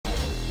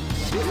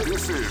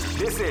This is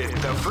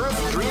the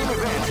first dream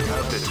event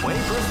of the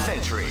 21st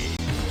century.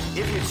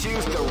 If you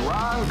choose the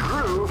wrong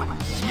groove,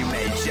 you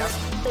may just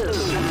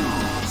lose.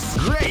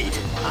 Great!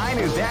 I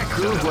knew that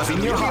groove was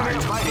in your heart.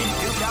 Fighting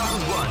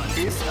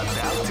 2001 is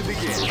about to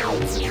begin.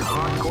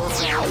 Hardcore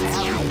fans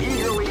have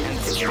eagerly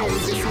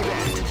anticipated this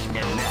event,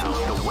 and now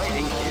the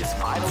waiting is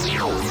finally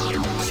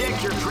over.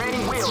 Check your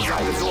training wheels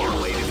out the door,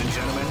 ladies and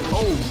gentlemen.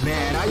 Oh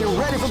man, are you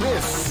ready for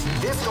this?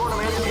 This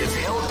tournament is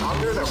held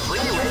under the free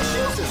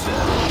ratio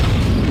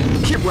system.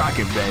 Keep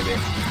rocking, baby.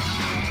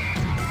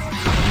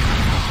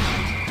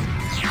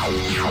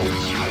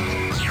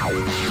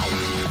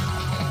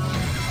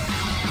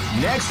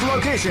 Next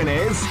location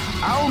is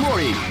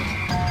Aomori.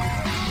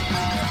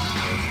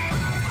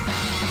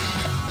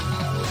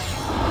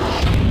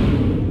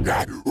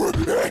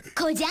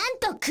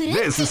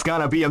 This is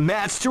gonna be a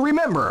match to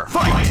remember.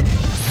 Fight!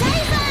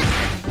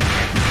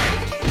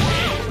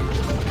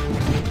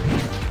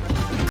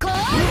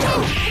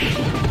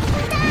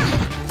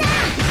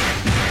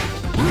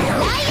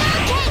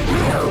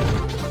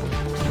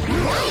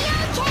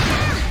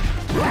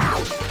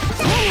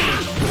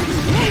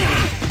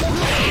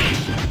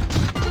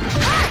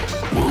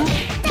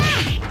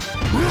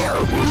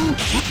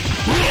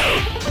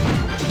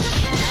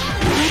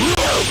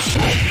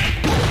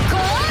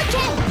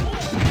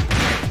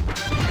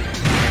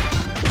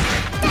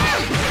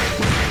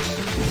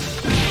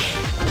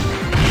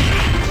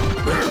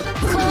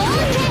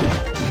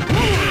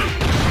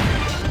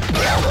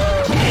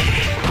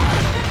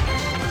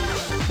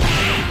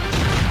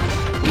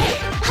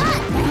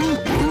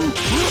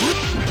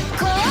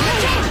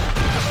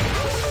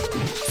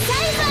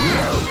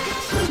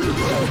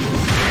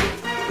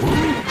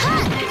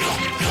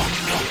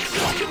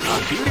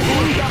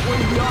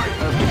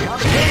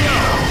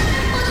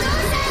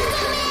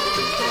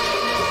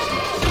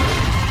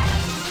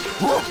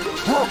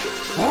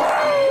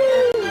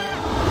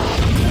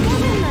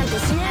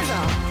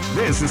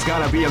 This is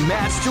gonna be a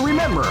match to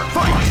remember.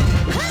 Fight!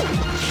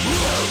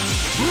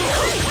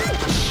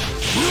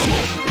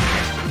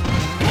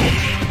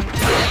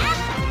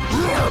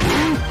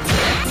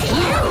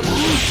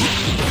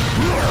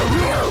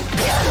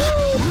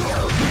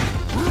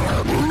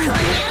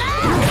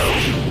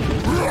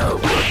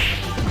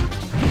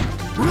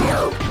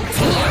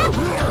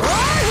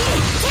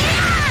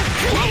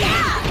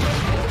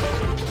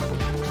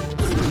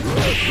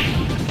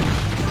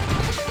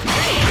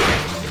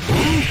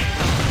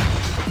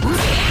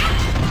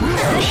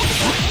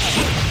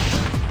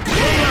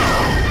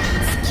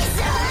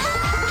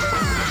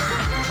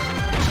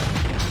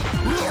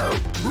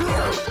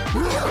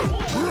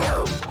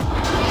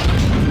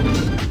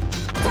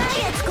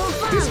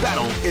 This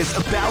battle is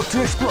about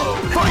to explode.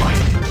 Fight!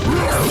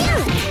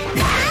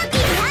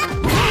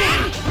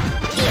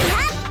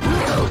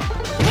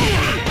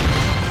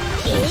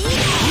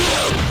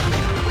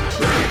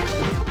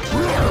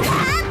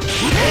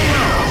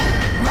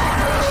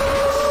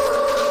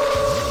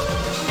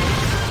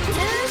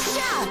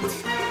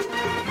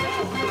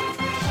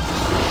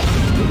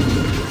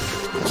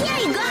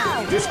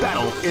 This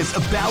battle is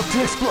about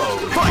to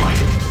explode.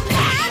 Fight!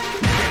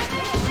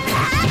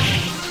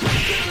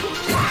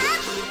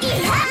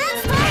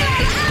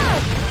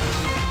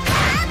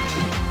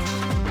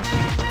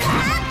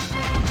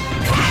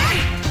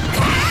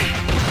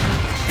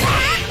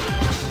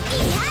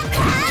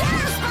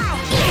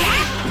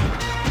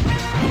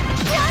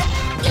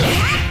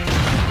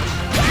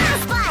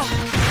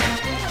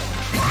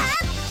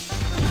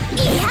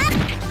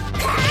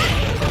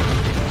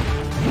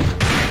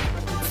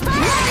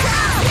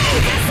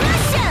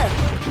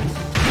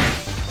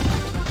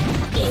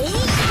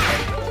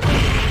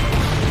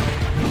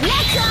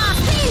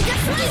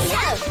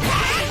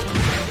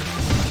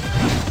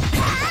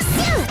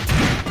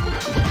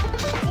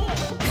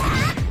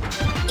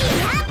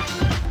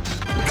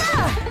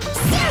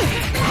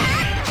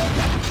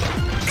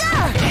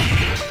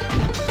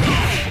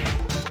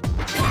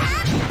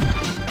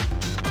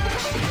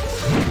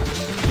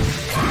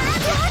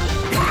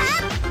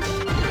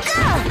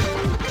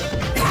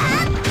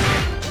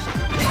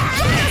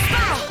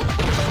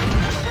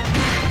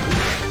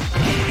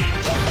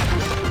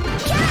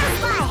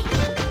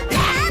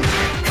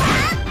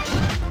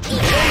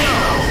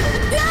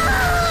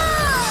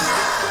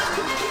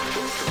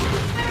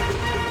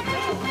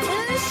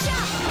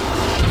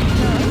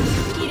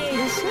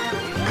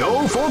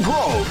 Go for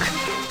broke!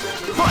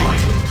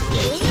 Fight!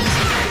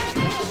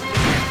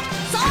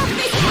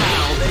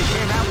 Well, they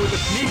came out with a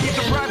sneaky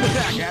surprise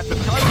attack at the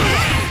start of the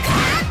round.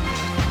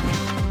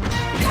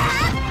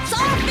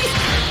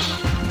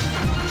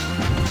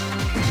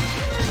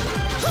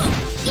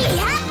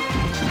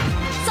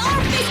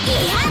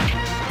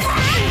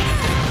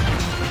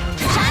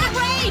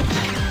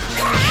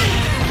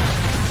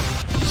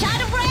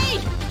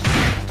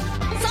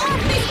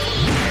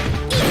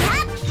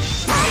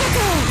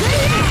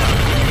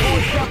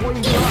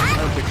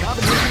 Of the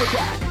combination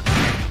attack.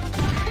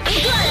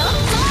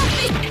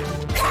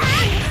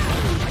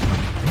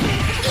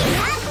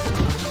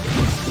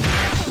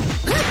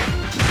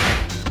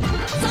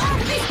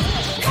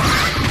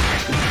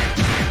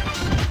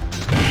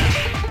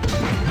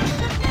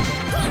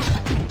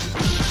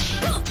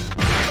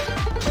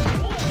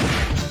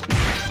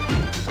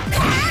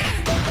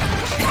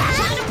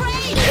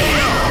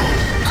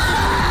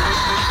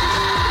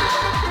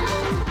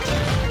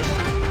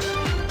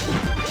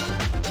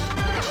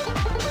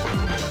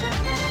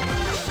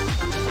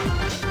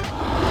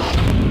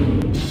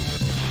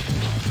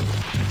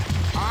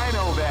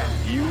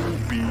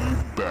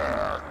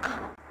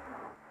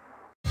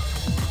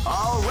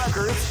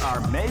 records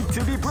are made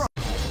to be broken.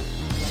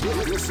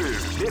 This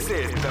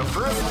is the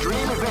first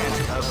dream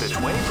event of the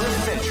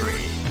 21st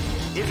century.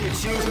 If you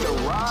choose the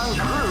wrong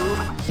groove,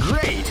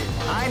 great!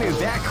 I knew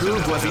that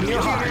groove was in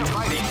your heart.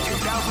 Fighting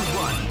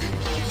 2001.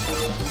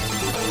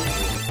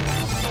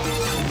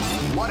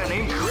 What an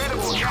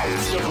incredible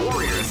cast of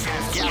warriors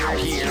has gathered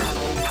here.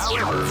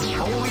 However,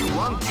 only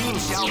one team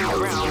shall be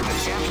crowned the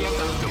champion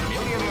of the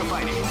Millionaire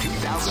Fighting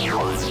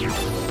 2001.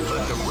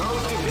 But the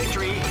road to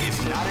victory is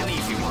not an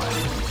easy one.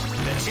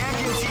 The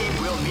champion team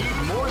will need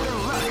more than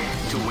luck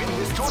to win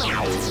this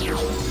tournament.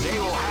 They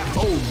will have...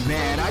 Oh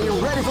man, are you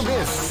ready for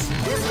this?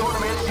 This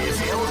tournament is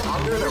held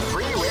under the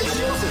free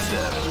ratio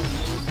system.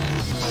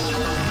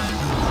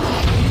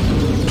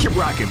 Keep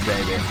rocking,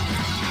 baby.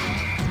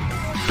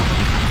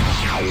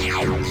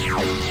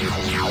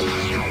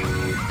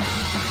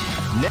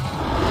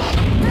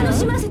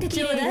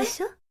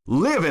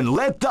 Live and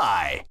let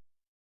die.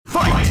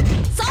 Fight!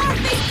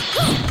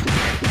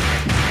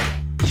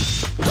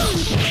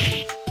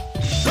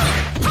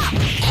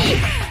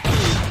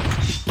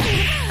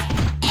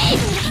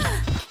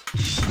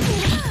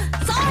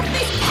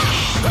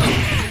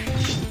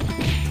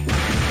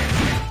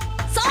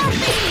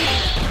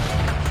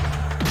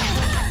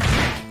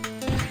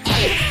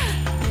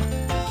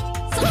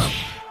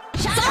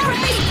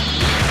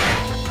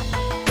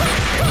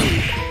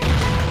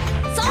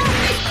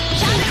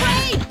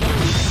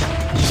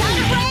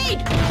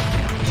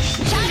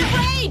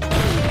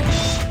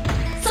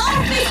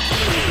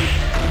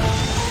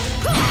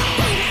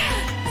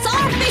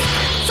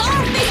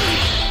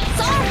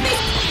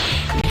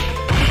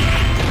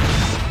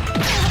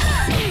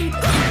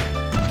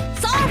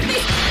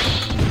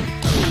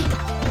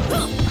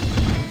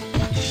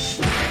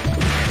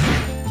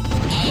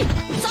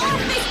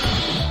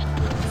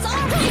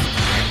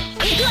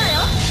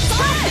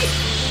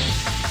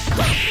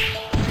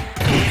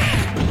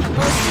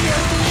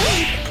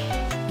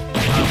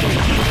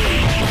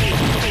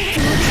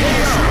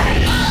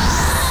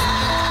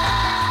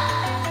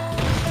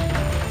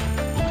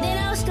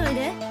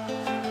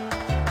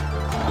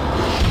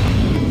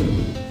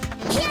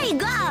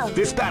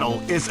 This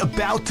battle is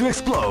about to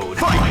explode.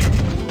 Fight!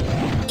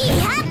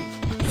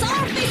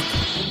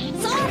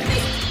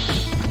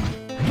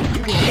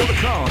 You can feel the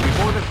calm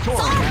before the storm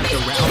as the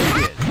round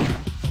begins.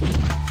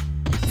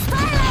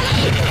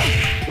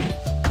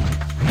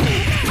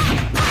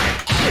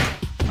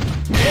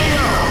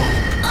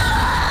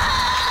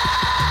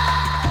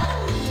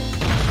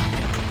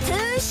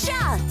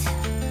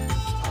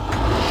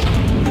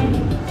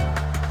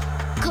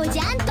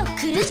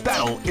 This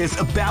battle is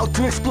about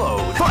to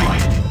explode.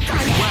 Fight!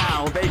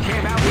 Wow, they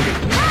came out with a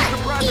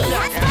surprise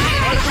attack at the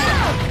start of the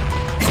round.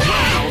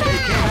 Wow, they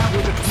came out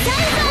with a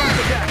surprise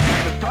attack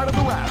at the start of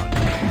the round.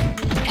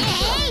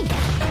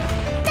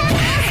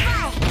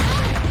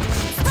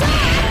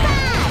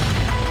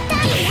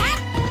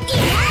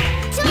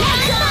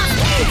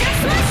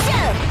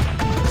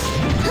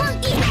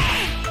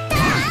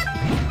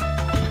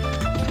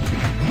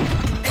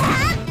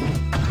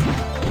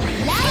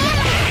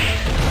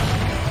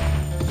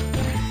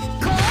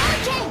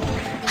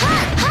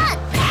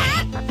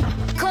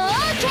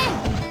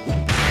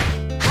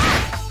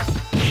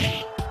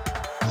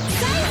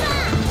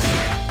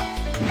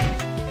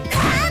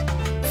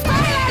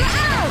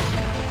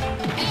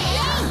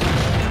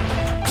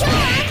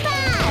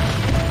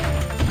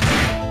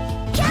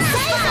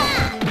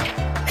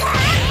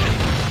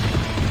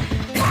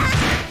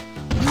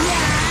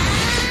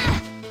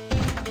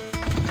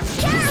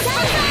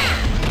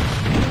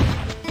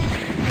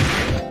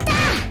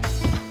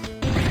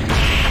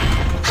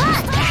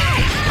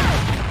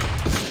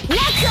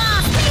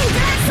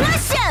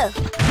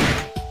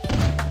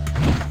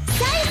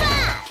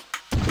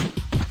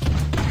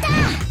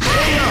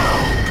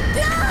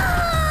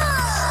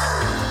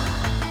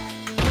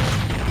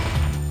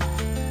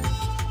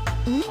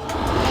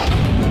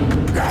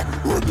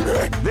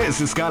 This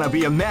is gonna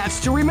be a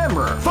match to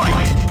remember.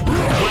 Fight!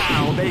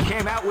 Wow, they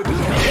came out with the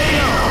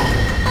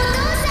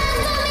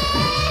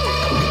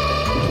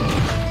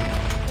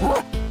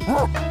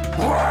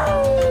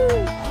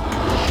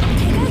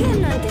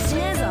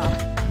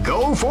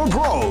Go for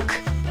broke!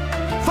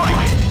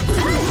 Fight!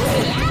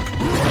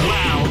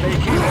 Wow, they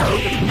came out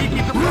with a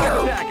sneaky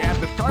surprise attack at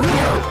the start of the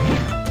round.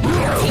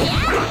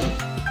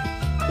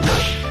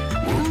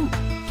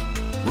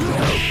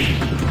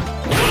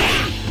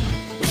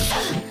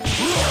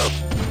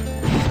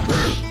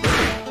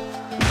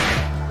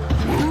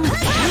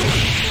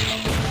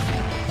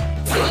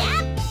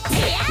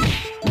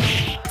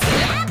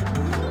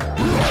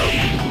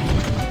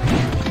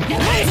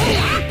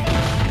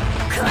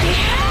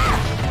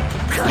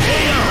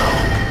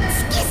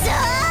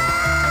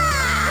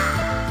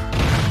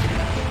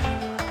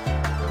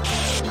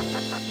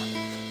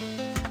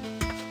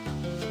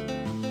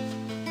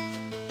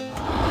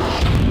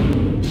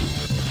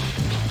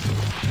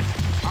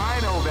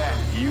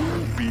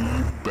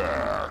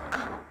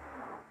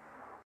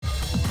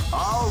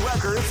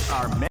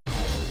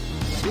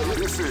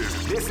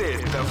 This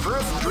is the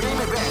first dream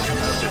event of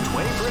the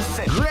 21st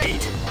century.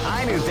 Great!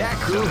 I knew that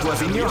groove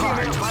was in your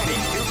heart. Fighting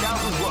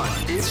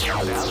 2001 is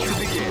about to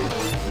begin.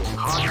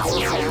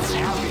 Hardcore fans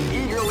have been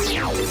eagerly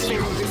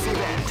anticipating this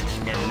event,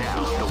 and now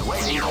the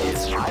waiting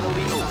is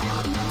finally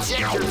over.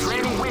 Check your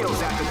training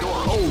wheels at the door.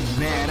 Oh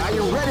man, are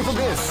you ready for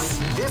this?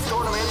 This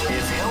tournament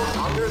is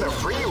held under the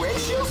free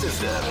ratio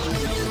system.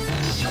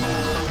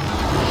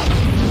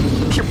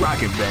 Keep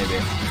rocking,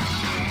 baby.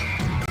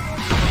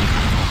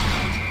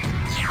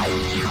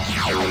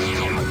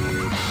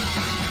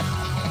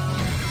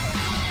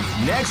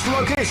 Next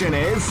location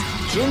is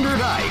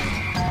Kinderdike.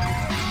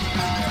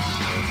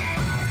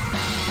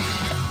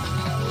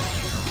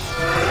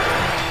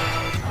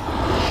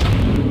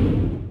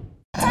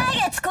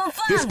 Targets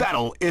confirmed. This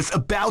battle is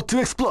about to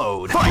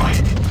explode.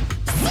 Fight!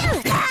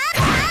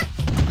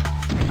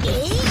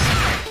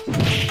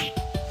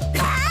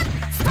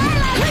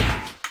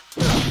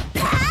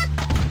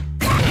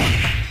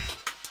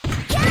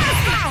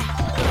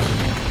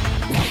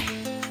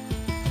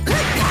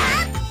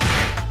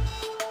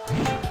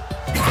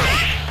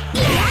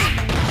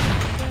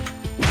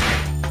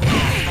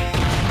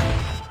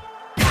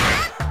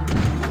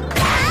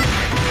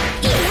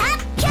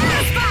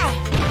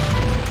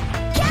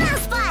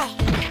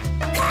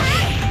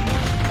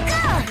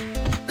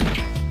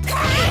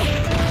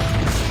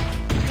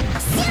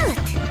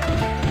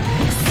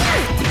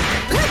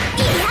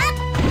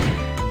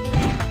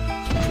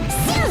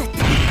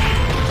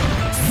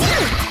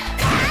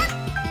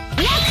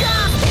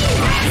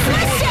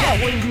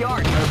 The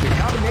art of the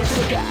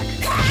combination attack.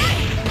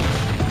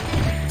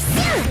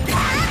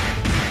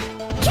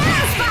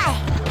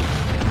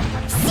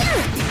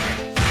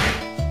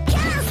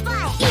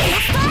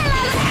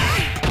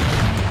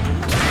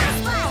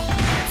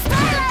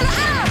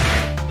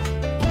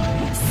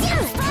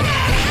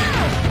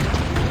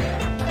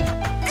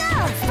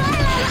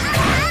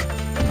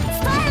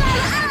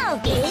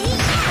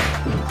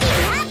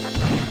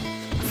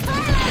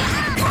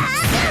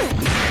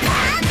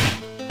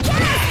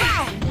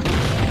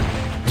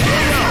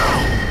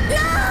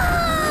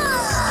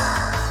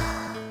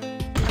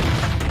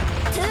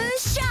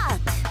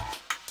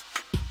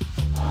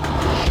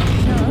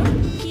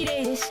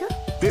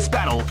 This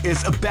battle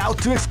is about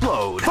to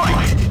explode.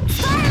 Fight!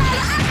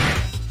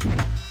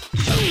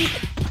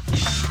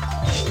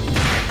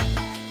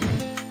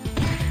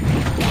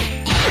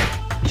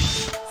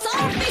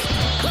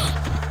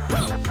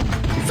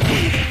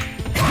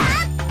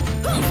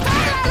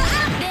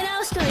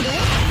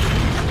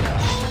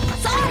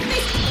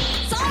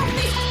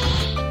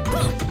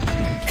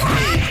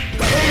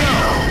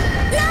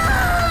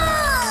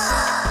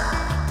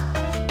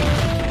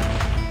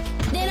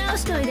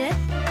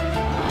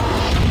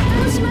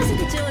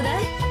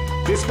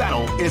 This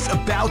battle is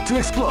about to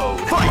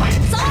explode. Fight!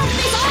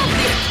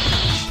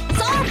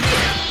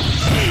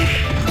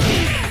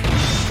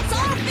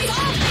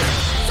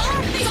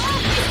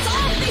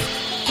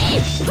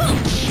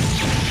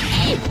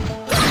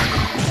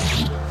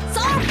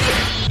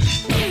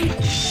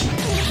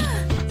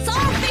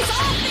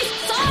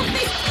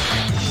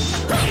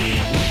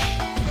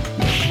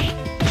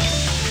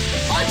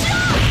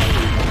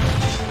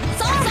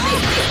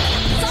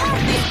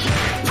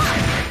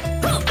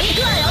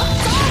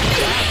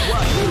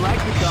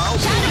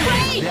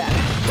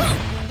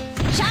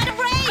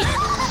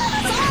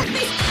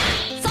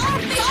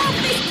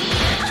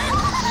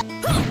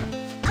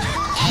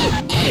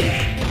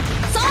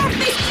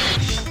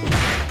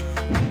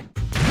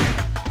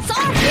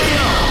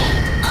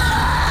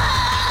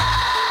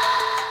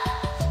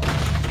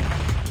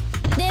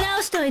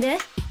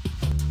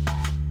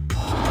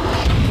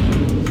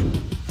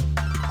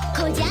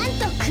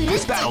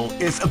 This battle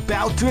is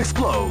about to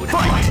explode.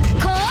 Fight!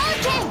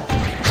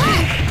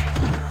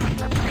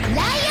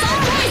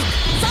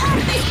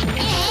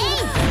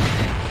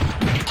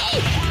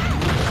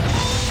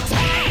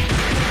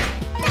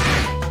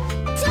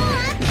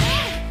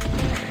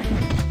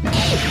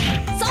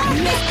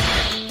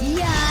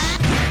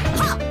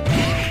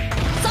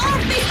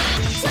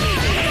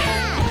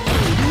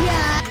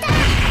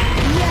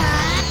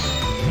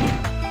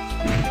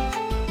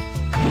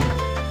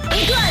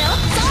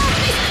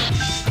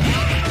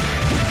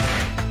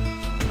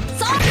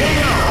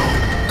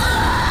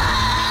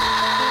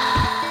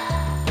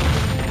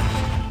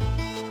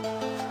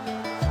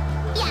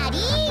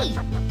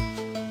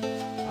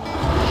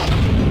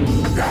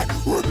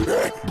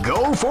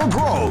 Go for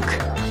broke!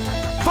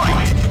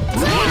 Fight!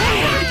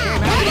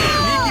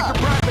 Sneaky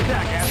surprise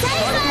attack at the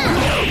start of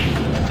the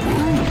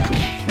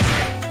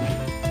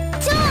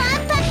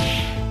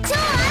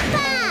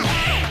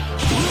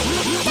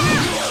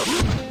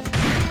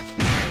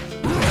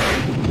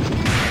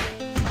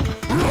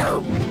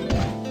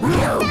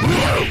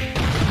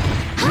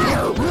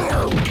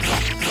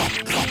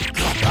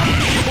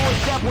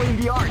Definitely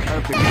the art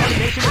of the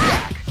combination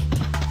attack.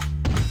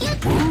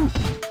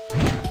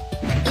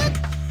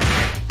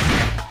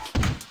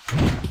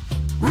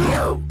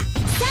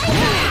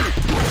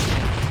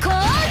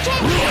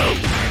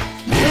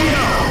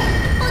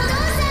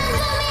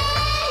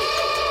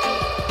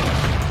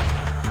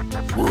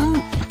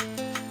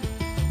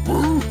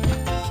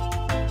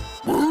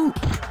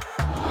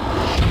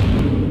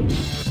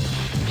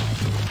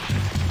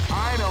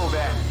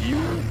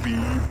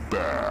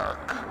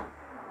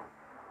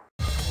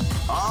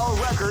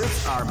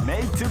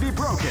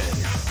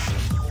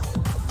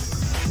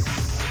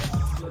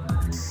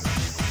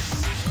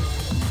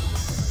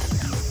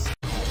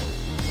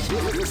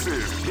 This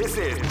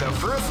is the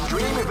first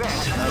dream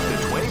event of the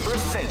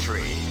 21st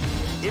century.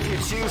 If you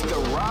choose the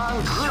wrong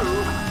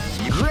groove,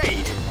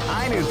 great!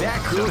 I knew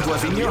that groove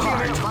was in your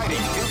heart. Fighting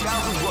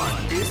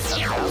 2001 is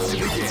about to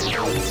begin.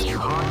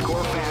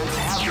 Hardcore fans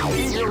have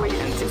been eagerly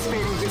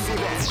anticipating this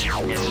event,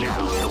 and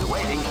now the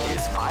waiting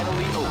is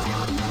finally over.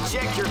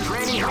 Check your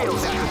training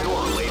wheels at the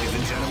door, ladies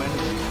and gentlemen.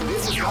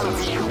 This is gonna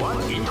be one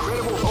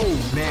incredible... Oh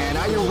man,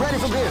 are you ready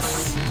for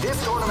this? This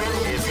tournament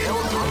is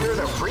held under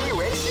the free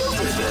ratio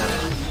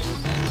system.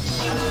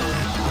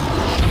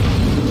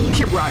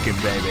 Keep rocking,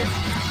 baby.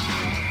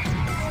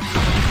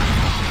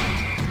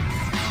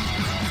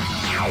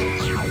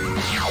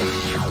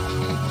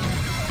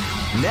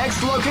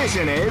 Next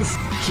location is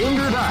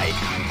Kinderdijk.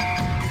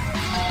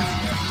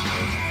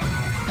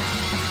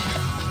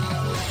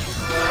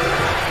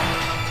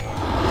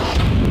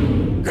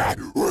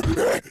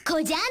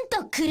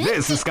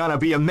 This is gonna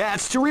be a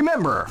match to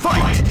remember.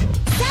 Fight!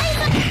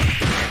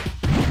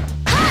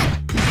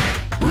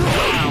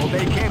 Wow,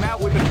 they came out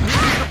with a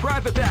huge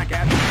surprise attack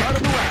at the start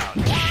of the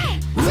round.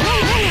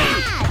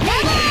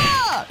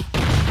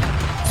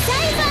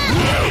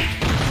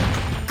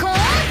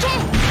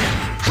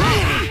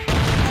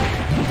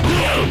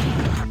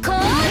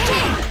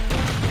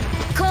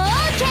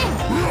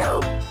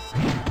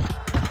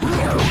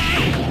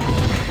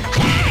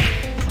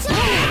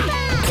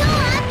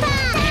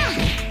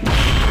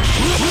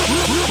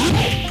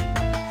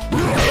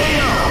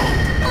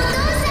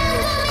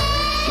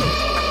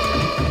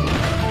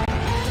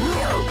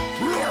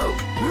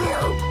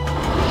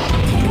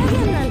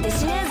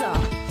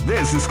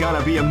 This is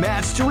gonna be a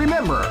match to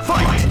remember.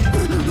 Fight!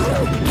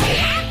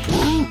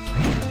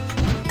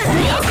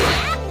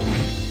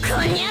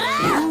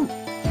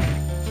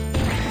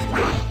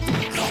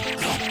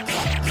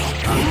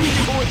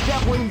 People is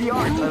definitely the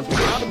art of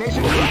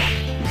combination attack.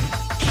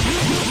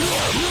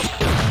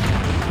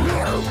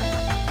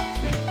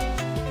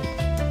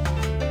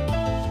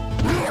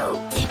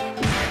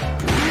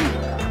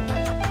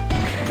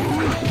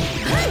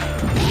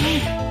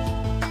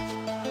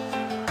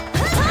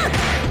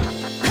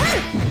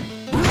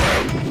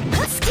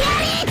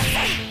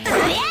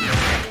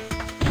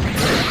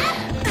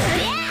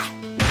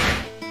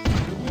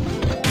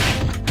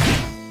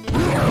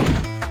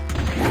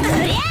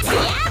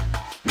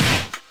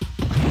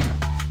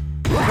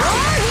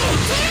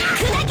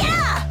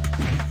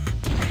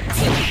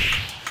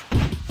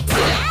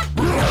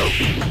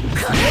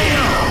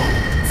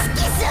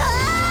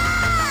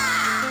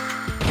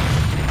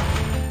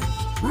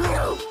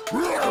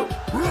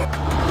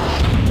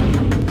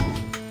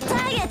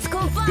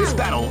 This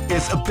battle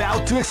is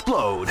about to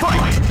explode.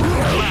 Fight!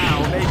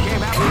 Wow, they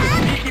came out with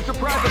a sneaky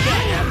surprise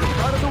attack at the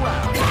start of the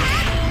round.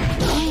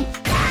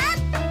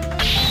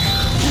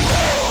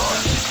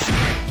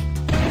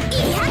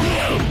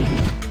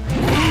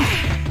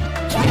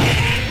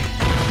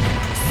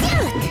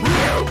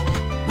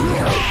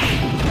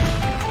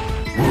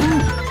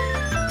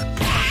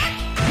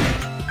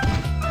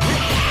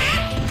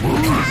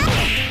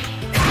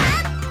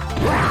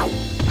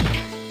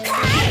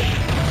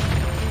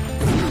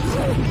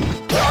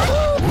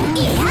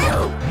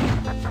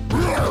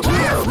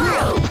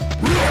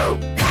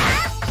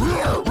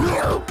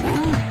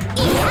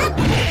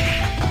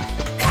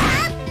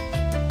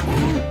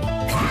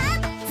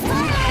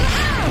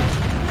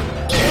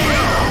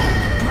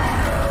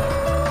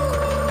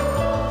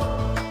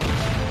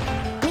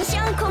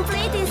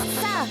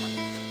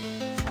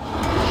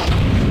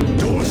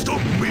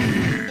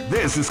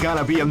 This is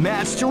gonna be a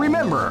match to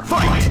remember.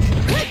 Fight!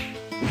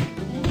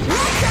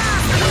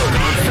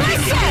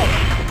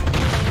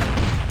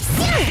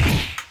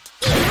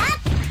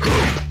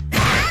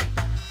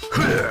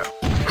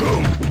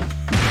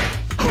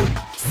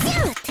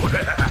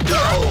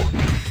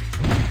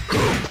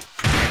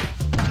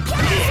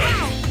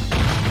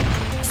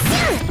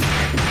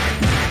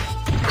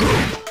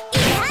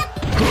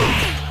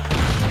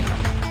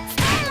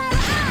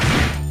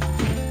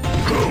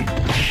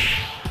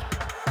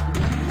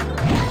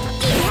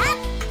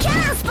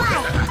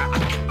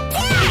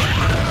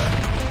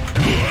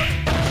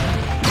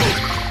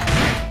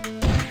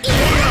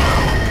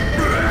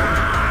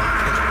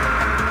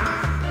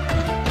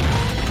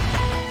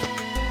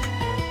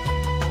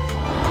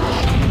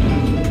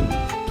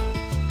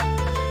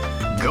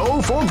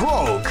 For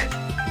broke.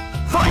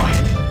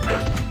 Fight!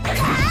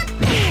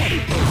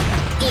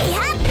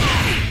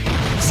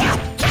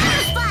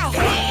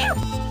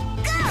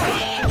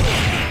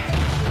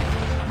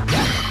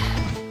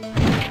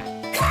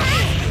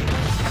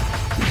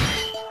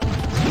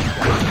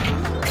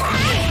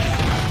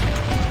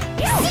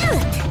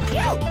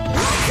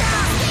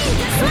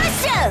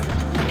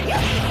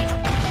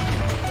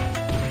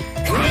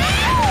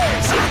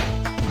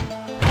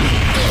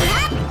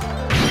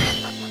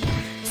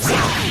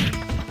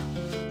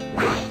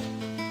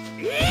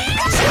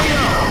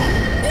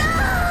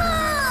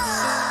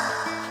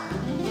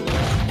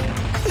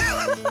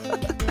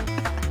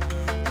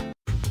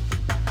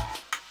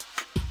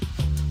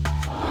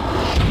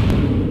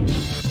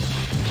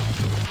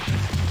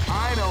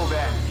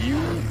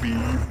 be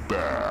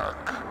back.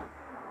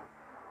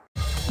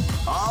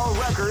 All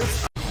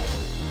records.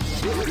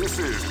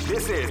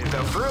 This is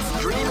the first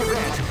dream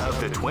event of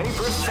the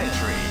 21st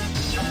century.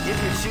 If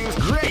you choose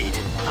great,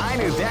 I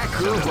knew that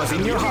groove was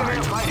in your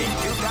heart. Fighting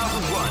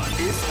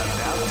 2001 is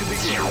about to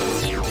begin.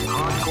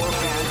 Hardcore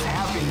fans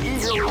have been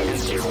eagerly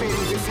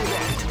anticipating this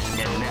event,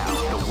 and now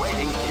the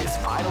waiting is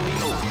finally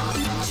over.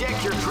 Check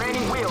your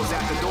training wheels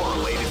at the door,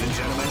 ladies and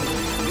gentlemen.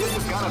 This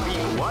is gonna be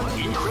one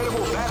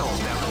incredible battle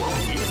that won't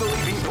easily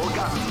be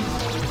forgotten.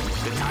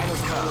 The time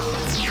has come.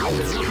 The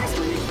new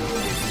history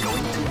is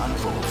going to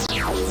unfold.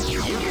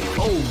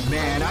 Oh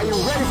man, are you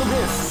ready for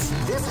this?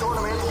 This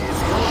tournament is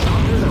held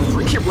under the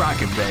free. Keep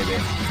rocking, baby.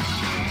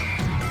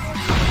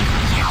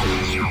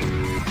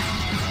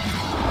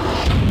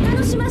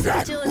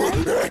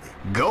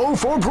 Go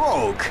for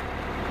broke.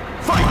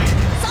 Fight!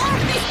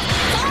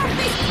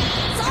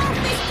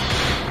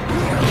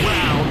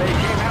 Wow, they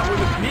came out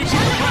with a sneaky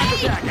surprise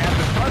attack at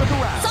the start of the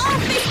round.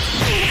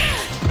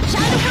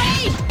 Shadow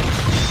Blade!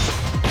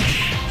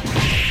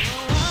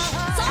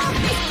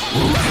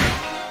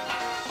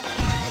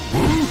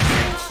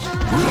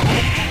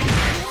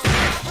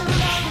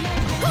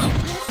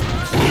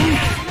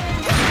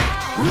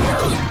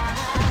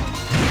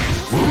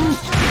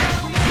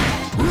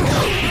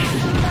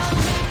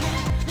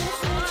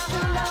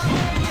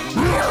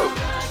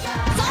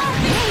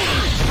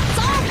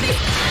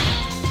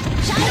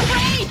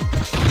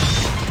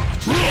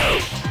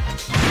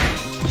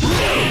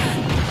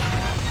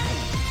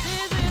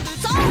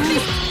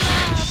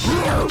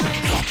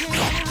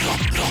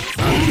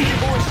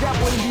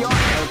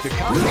 To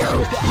counter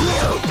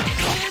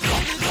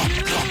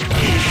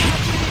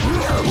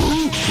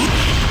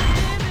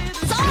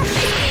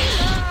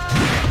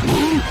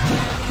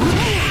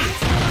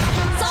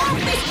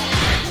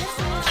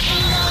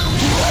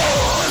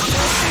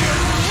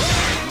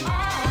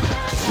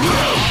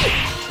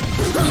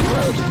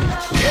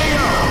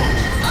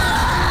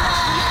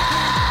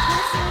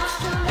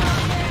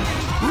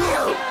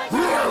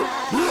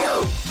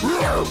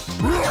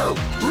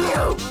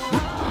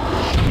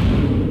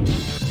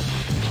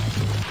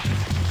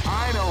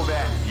I know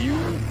that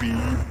you'll be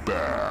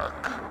back.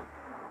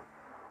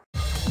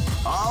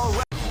 All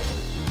right.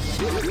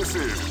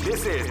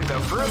 This is the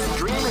first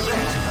dream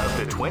event of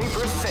the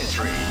 21st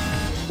century.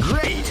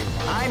 Great!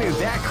 I knew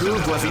that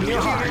groove was in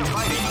your heart.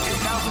 Fighting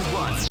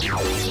 2001.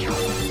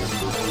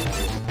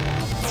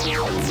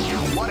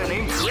 What an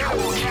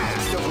incredible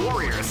cast of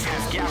warriors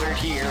has gathered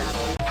here.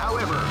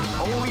 However,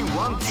 only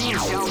one team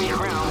shall be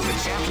crowned the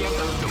champion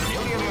of the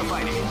Millionaire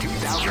Fighting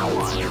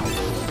 2001.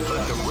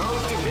 But the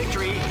road to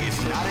victory is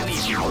not an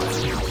easy one.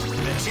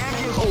 The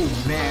champion... Oh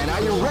man,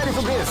 are you ready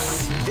for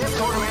this? This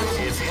tournament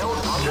is held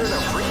under the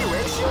free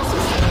ratio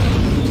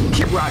system.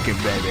 Keep rocking,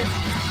 baby.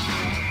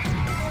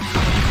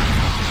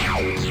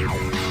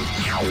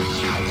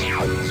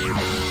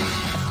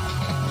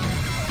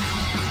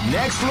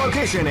 Next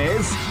location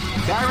is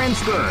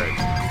Barentsburg.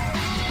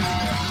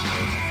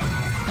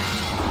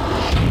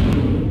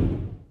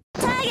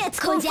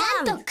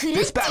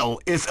 This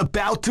battle is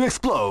about to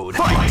explode.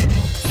 Fight!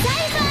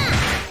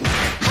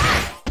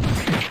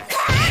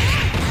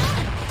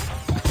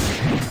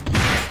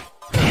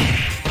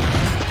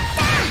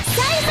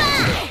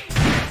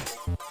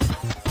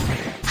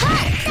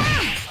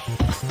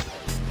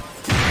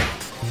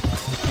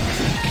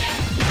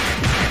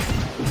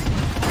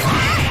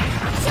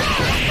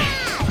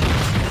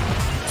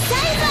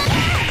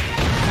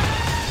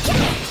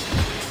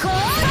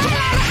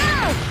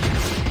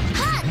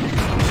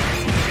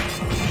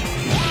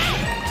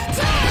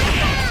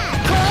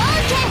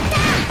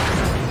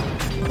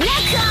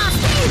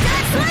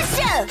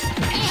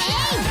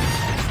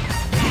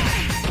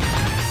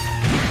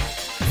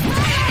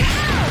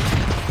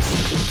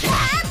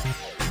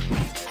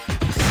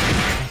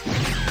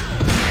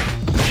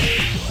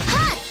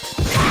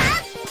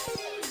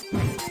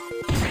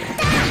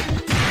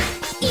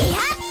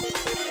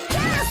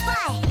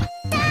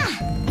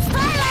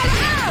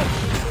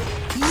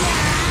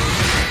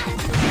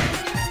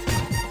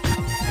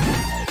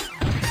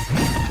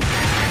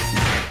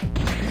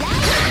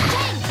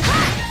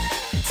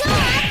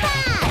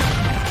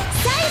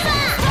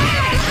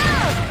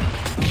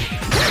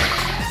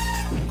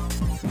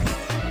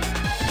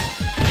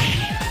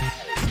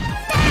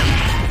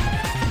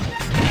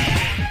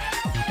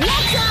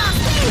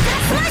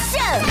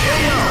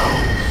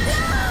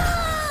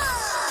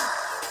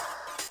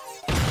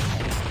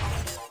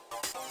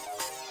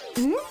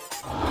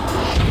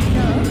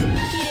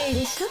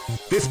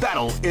 This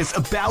battle is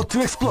about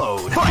to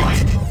explode.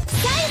 Fight!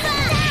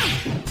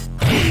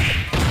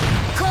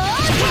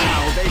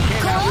 Wow, they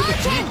came out with a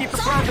sneaky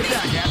surprise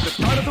attack at the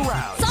start of the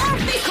round.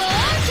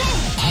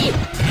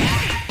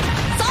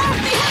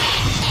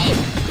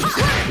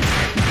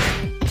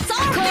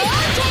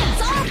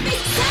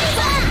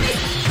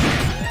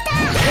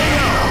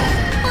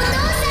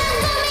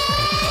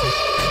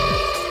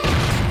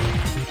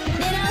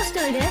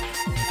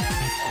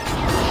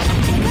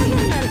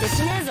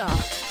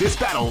 This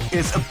battle is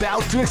is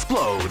about to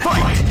explode. Fight!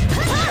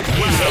 Wow,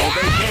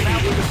 they came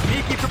out with a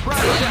sneaky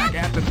surprise attack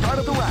at the start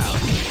of the round.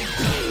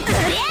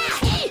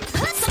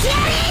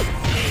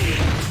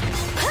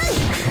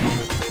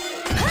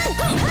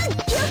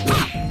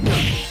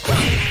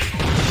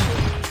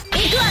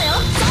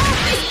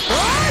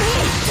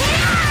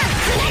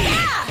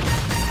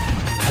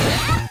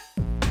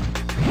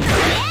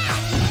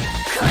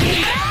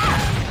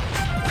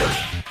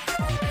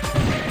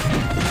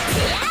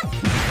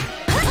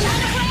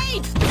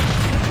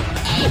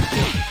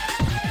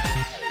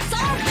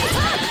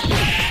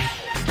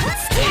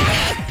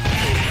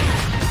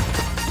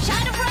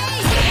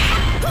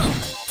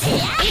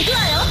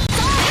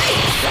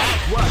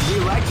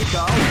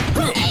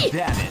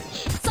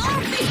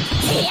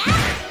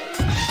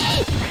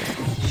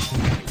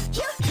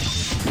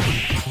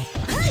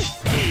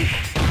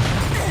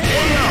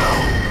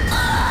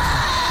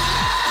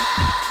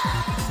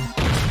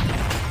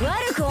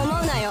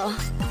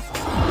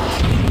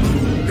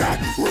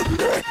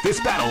 This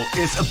battle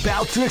is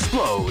about to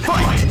explode.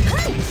 Fight!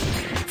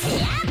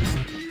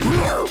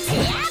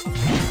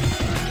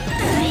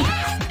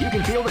 You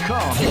can feel the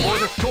calm before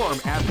the storm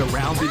as the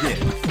round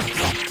begins.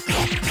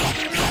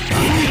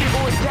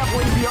 People is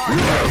definitely the art of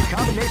the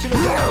combination of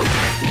moves.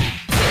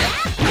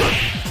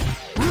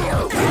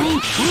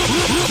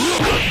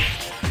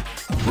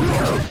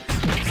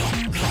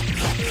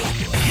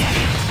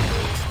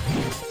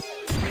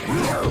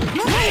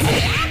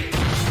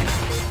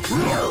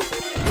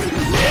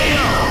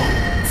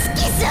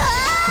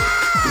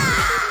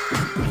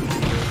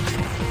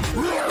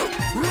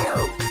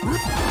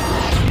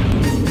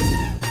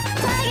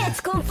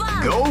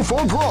 Go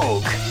for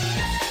broke!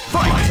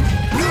 Fight!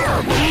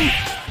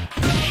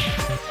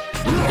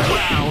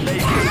 Wow, they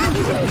came out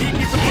with a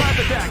sneaky surprise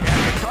attack at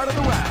the start of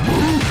the round.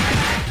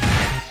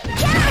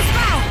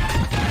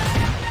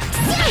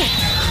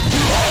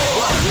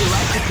 What we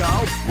like to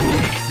call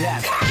big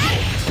damage.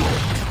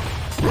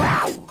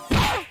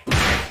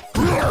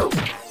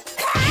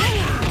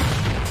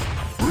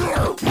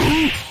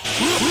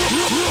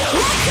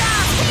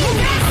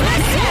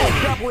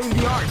 Doubling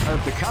the art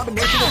of the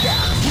combination of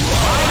gas.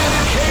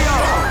 KO!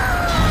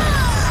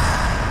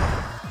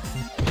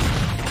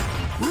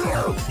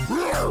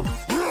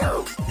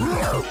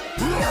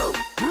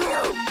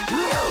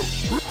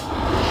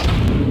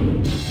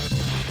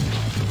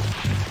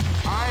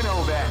 I know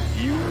that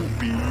you'll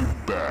be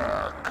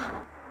back.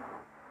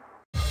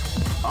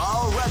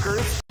 All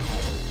records.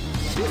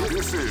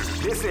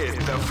 This is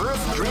the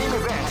first dream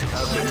event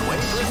of the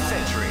 21st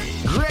century.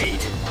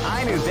 Great!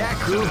 I knew that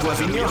groove was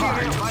in your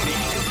heart. Fighting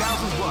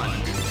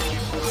 2001.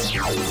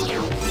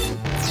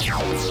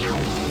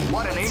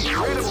 What an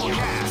incredible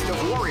cast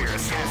of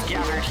warriors has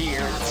gathered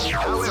here.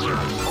 However,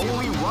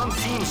 only one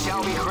team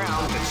shall be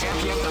crowned the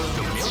champion of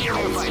the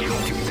Millionaire Fighting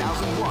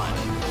 2001.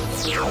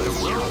 The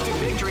road to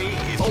victory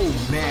is... Oh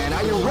man,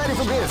 are you ready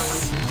for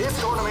this? This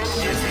tournament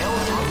is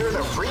held under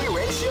the free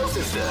ratio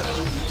system.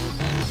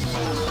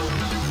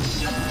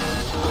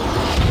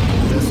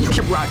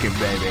 Keep rocking,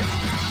 baby.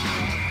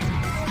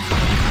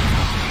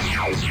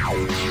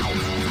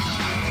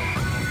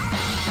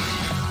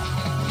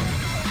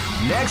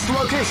 Next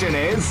location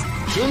is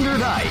Kinder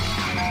Dyke.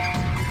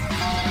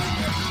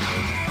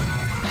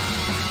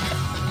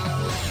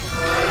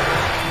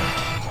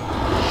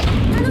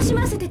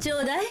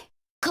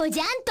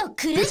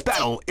 This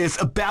battle is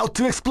about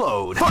to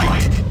explode.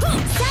 Fight!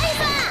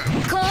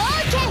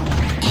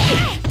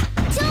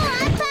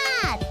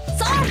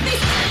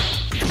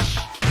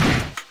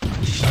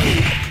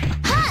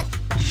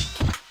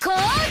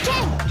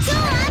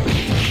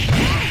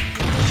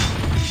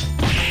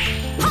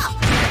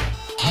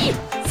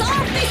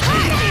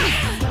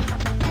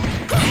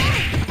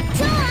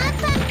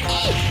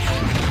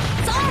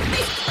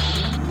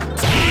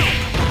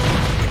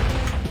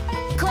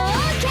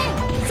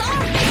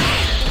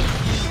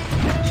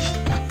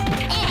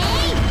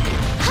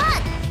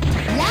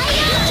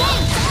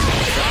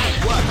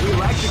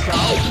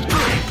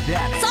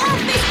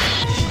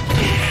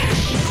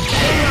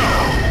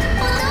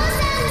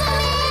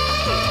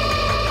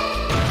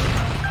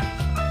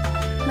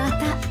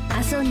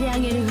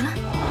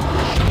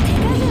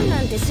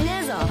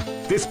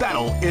 This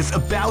battle is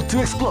about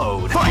to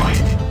explode.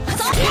 Fight!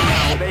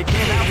 Wow, they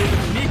came out with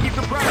a sneaky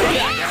surprise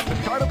attack at the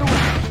start of the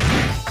round.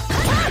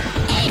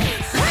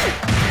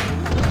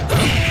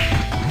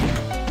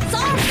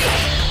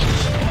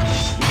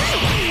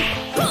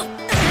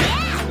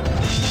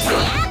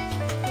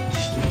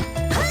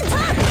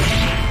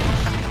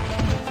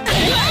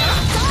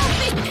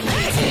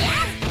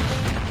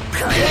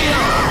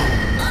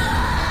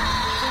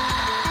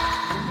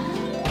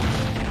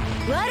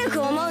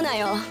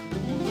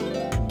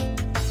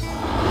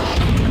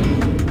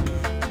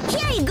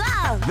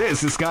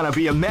 This is gonna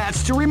be a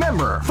match to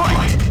remember.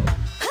 Fight!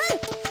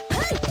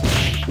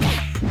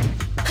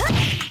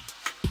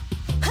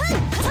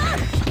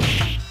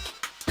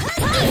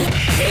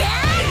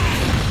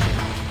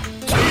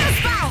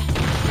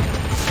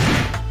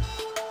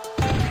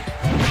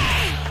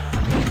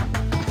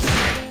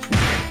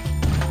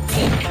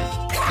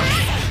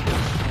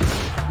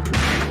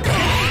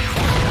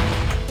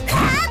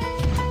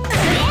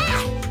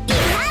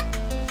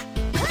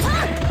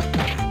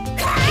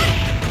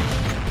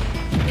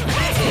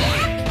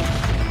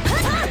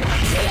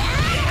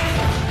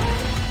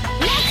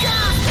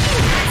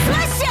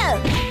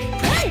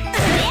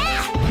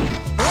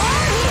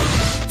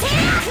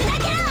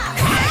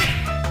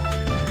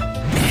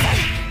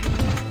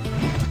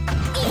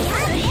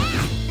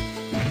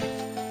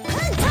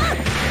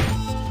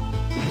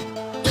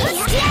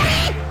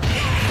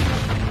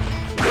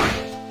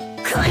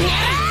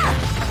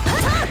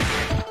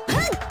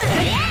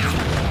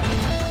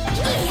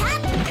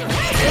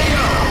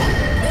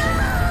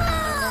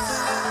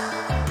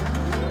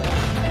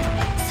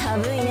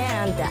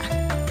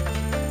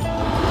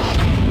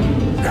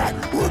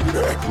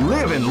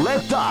 Live and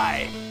let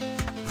die.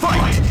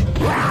 Fight!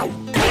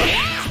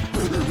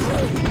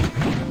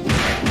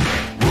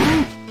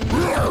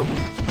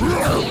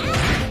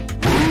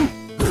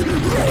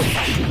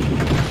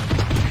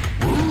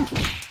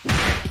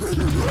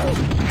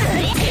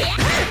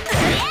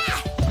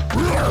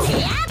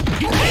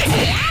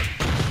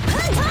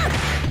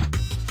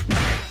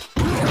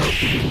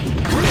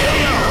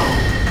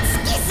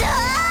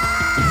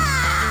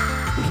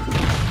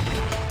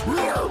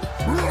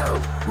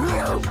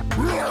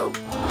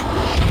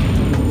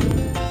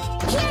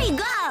 Here you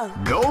go!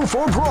 Go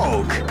for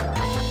broke!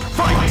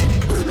 Fight!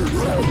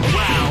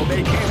 Wow,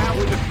 they came out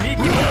with a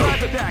sneaky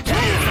surprise attack at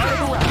the start of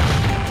the round.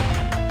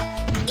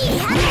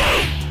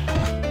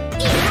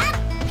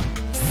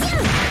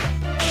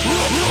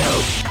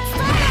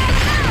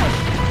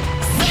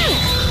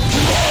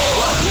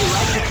 What we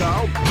like to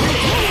call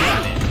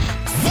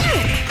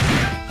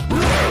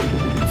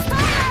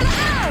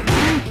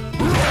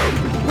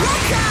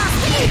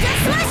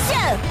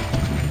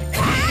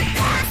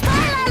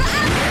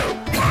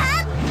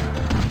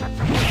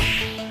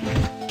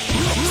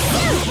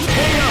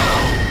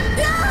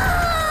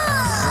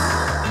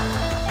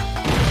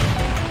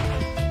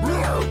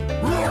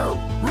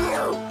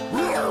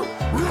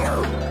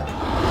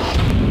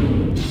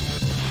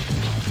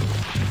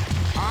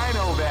I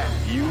know that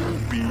you'll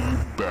be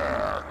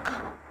back.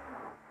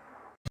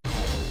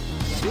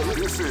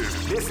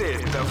 This is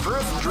the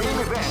first dream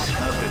event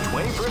of the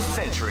 21st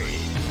century.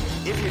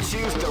 If you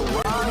choose the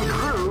wrong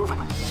groove,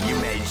 you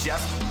may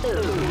just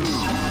lose.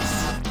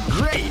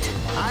 Great!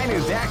 I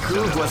knew that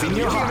groove was in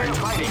your heart.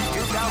 Fighting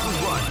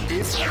 2001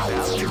 is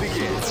about to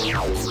begin.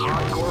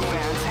 Hardcore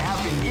fans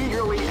have been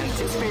eagerly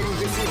anticipating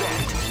this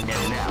event,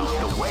 and now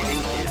the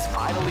waiting is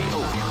finally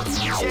over.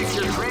 Check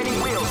your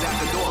training wheels at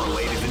the door,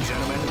 ladies and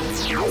gentlemen.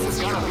 This is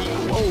gonna be...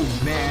 Oh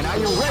man, are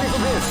you ready for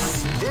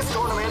this? This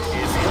tournament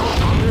is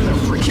held under the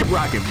free... Keep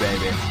rocking,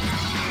 baby.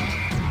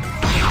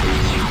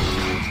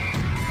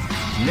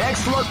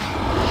 Next look...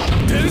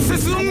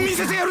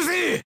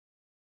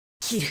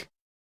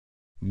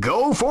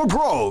 Go for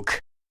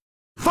broke!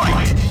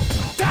 Fight!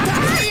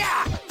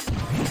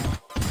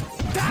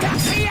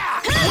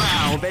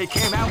 Wow, they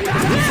came out with a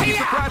sneaky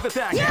surprise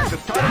attack at the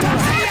start of the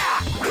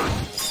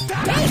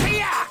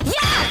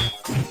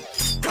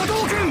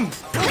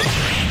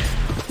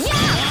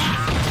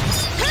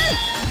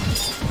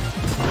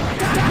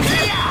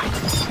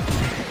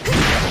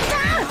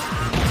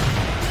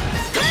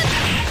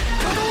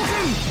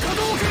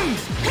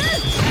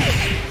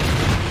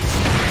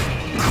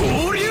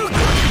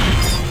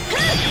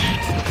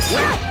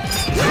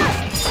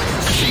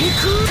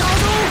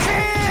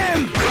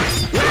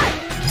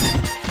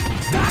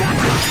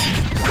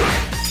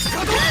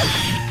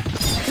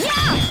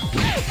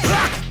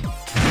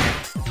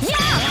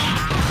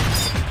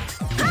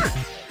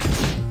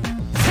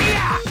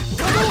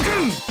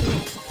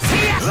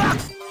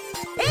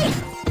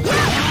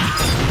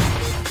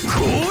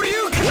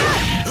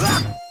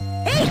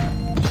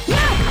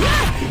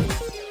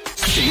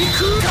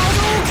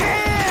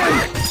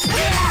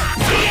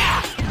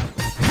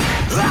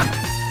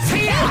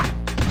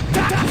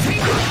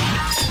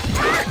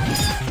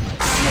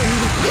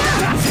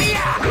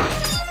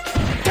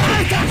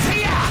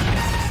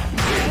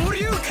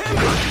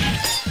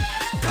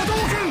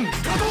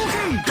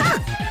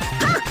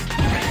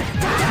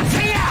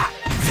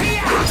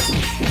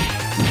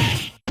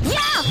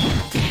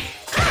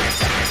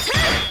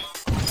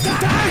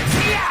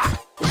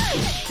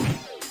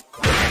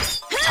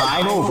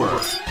Time over.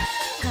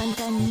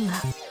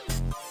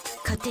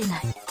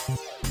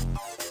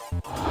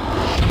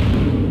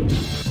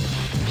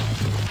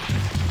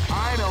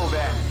 I know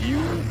that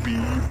you'll be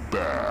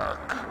back.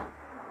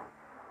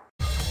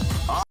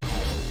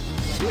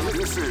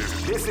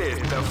 This is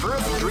the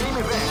first dream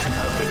event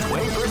of the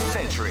 21st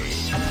century.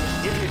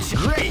 If you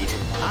great!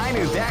 I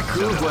knew that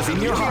groove was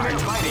in your heart.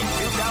 Fighting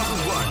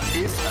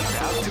 2001 is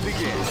about to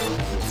begin.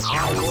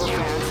 Hardcore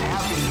fans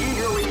have been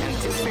eagerly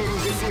anticipating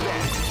this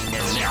event,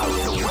 and now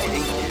the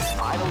waiting is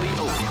finally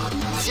over.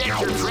 Check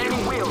your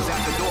training wheels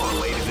at the door,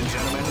 ladies and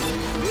gentlemen.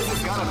 This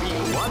is gonna be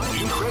one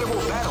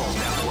incredible battle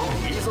that won't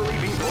easily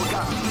be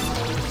forgotten.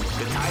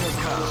 The time has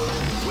come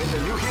when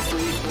the new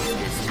history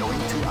is going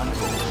to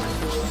unfold.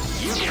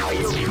 You can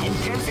feel the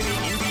intensity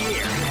in the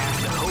air as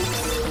the hopes,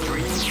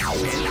 dreams,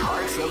 and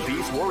hearts of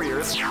these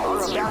warriors are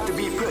about to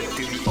be put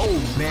to the... Oh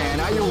man,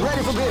 are you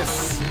ready for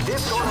this?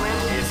 This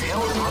tournament is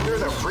held under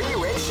the free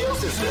ratio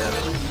system.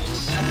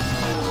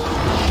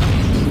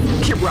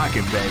 Keep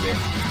rocking, baby.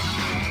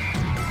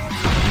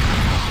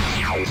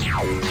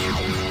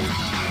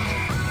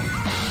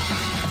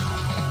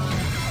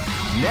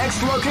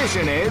 Next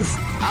location is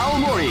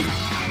Aomori.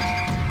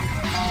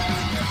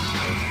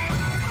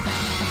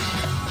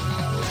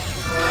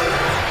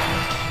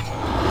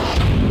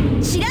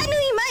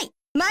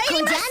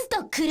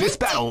 This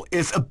battle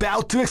is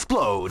about to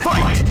explode.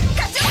 Fight!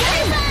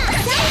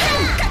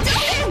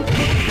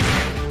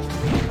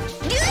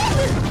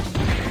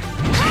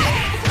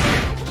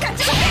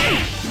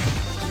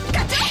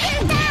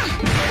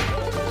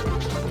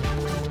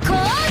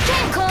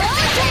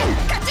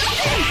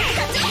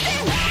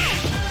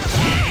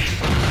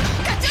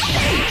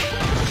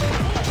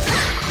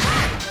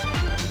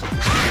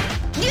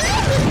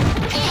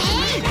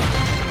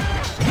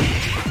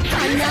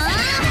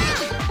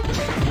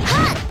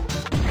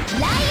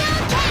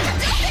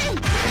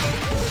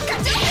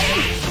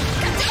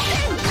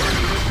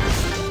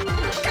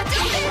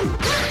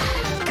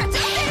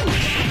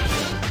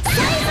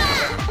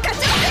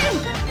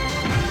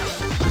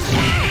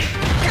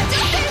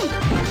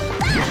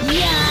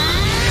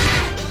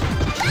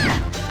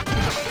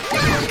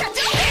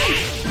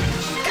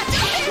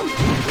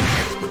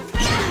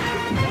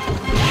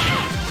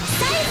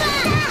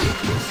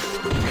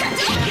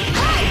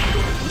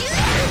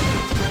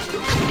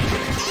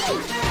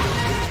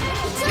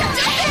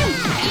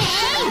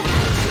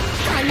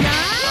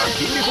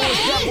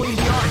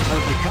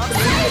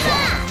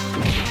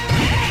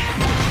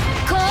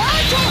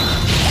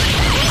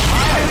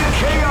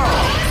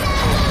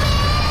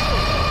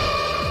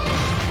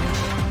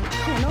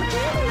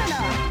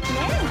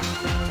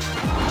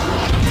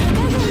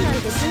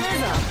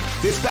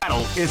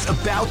 is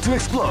about to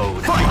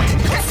explode. Fight!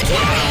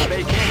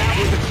 They came out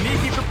with a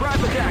sneaky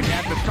surprise attack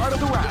at the start of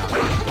the round.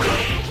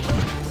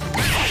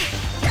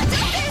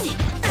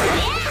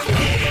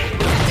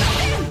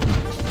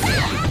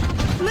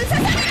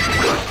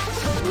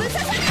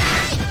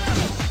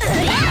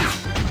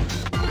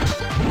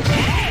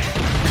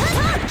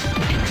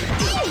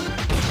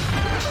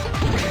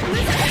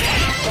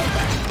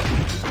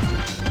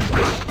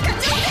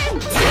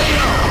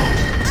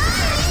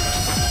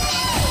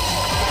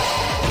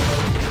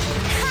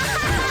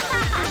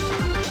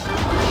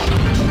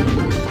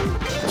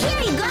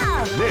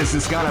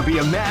 This is gonna be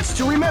a match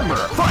to remember.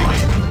 Fight! Came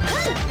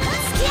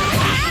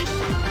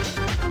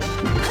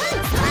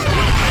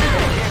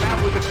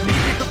out with a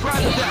sneaky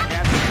surprise attack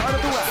at the start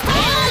of the round.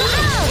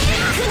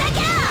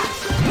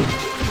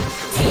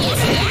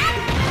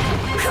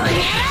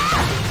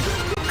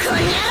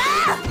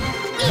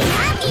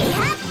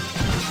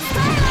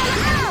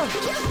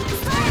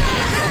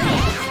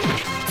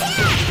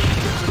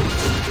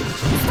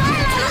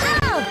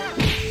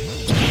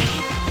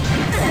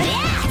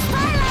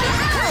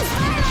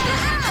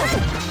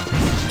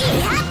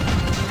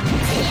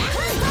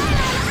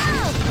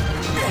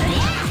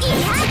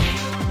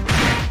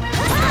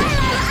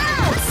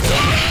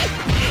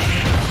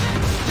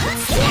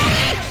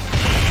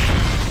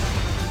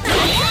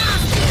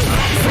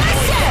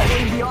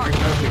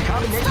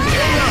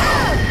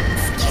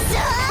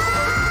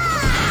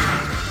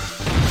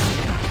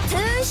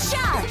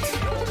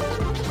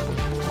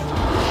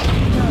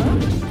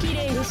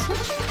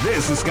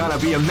 This is gonna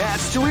be a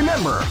match to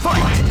remember.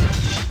 Fight!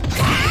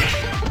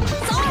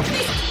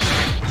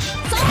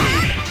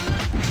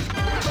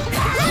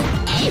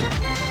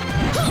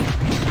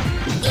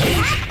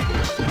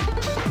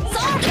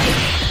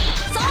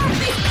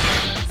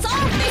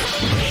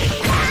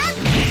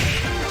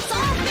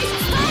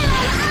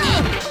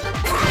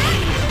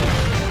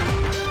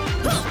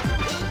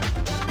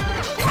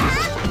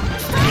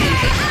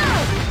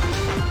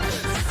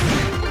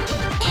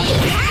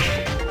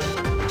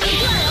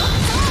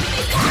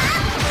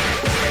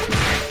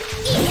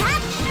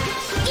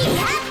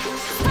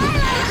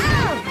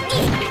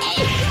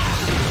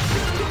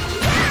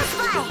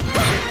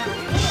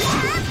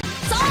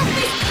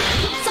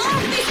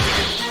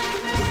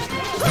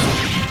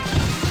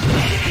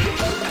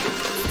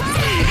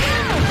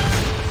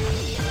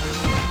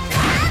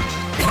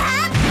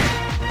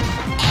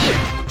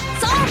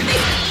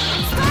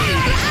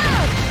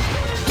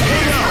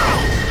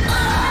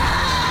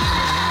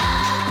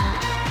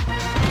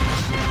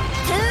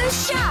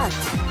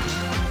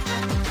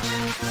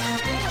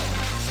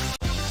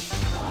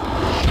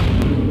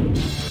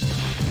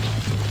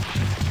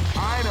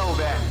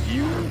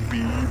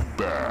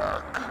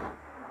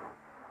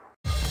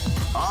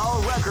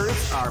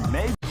 Are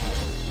made.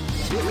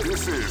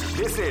 This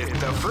is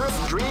the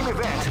first dream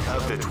event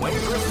of the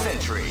 21st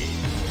century.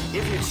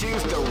 If you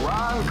choose the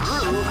wrong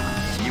groove,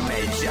 you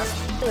may just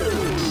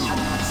lose.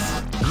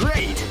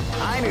 Great!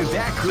 I knew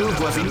that groove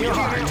was in your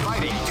heart.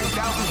 Fighting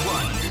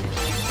 2001.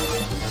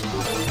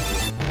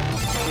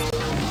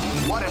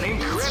 What an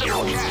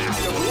incredible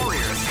cast of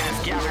warriors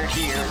has gathered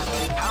here.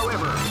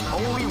 However,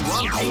 only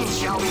one team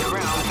shall be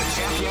crowned the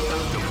champion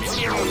of the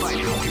Millionaire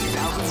Fighting 2001.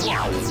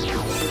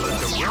 But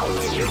the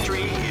road to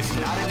victory is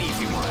not an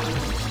easy one.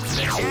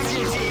 The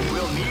champion team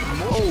will need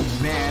more. Oh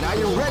man, are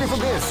you ready for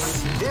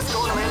this? This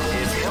tournament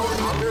is held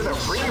under the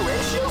free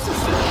ratio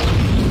system.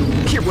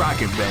 Keep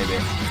rocking, baby.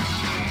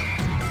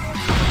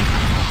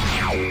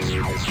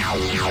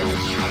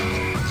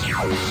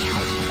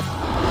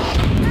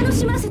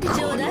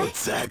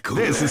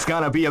 This is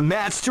gonna be a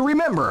match to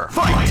remember.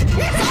 Fight!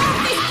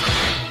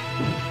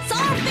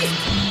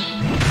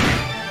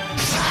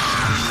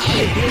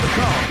 Hear the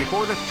calm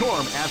before the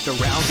storm after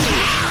round 2.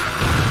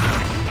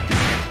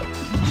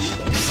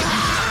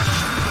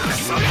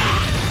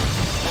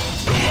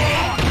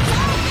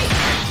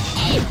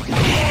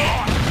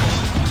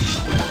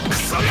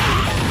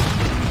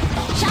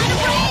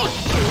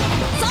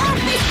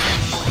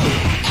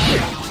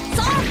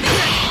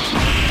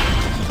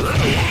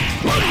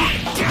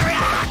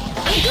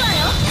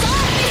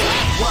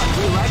 What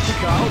we like to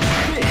call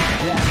big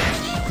damage.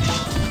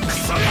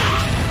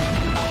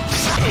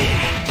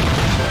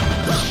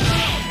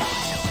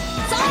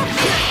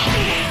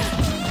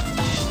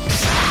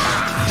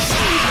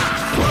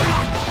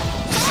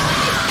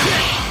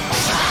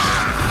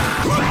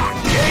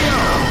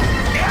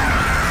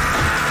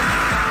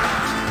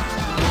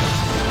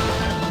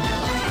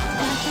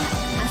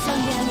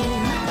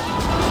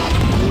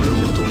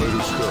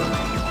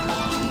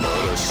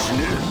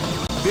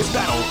 This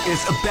battle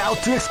is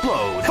about to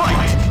explode.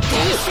 Fight!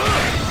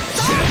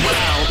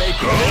 Wow, they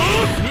came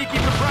in sneaky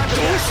surprise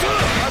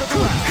attack out of the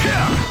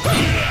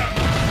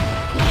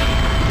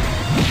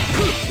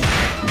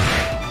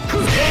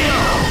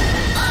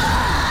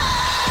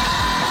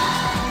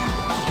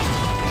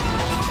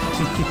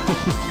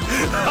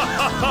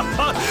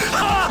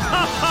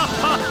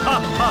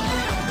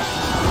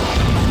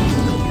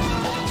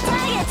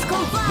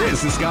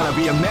This is gonna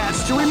be a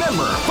match to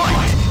remember.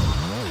 Fight!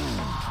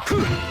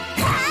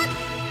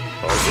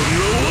 遊び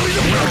は終わり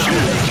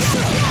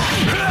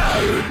だ。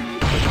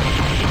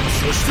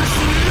そして死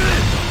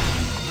ね。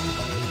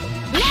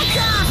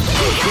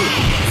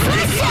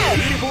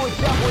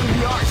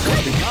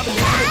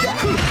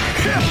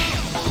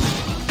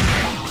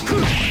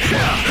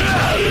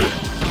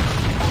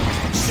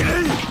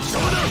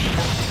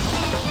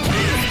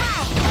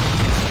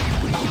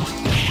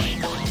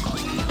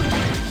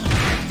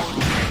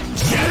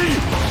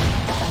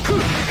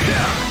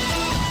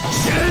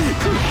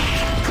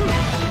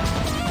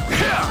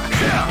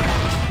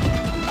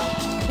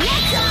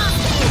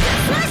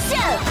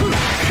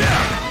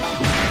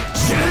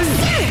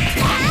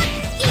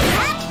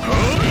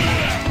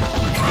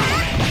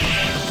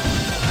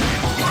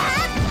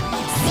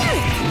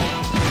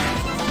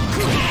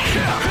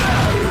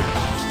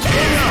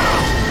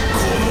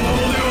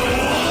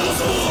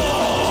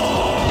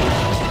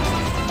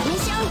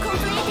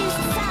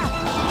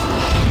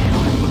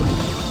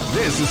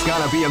This is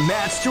gonna be a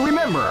match to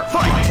remember.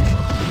 Fight!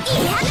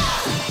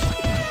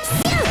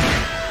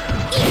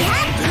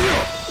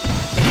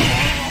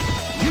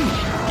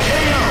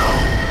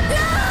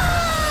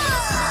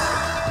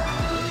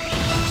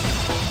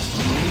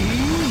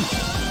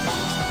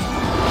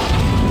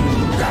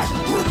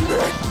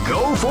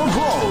 Go for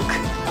broke.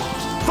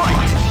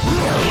 Fight!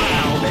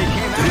 Wow, they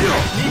came out with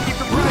a sneaky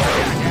surprise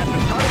attack at the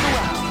start of the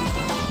round.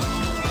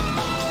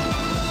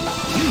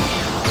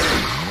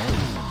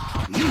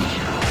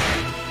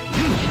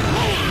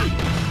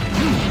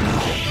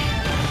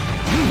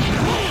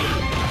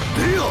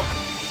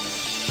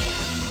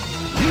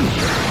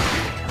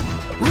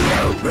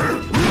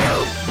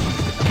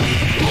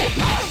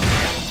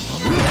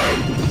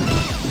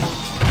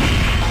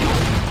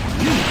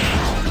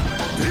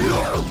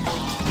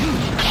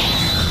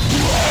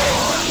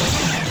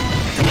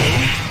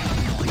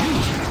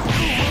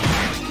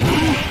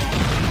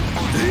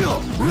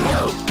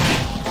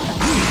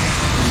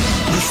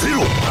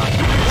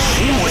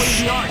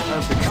 The art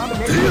of the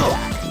combination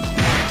attack.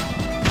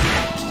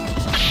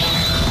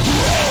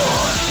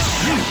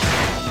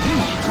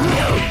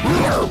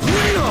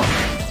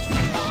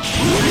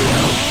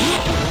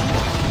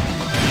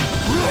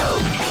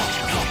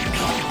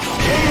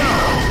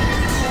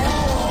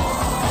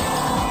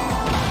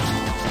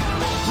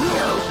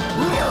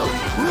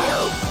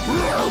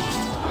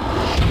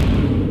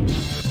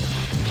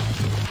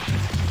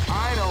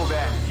 I know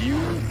that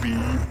you'll be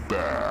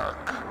back.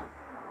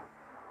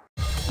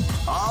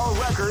 All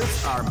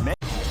records are made.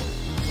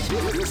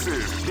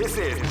 This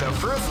is the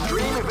first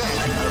dream event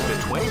of the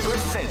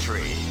 21st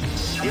century.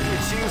 If you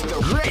choose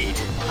the great,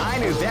 I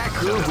knew that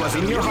groove was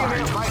in your heart.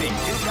 Fighting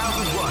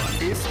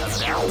 2001 is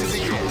about to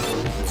begin.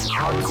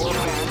 Hardcore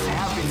fans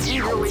have been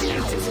eagerly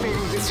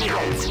anticipating this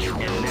event,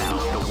 and now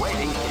the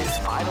waiting is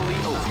finally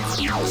over.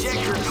 Check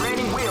your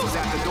training wheels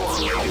at the door,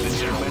 ladies and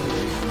gentlemen.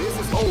 This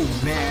is. Oh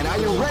man, are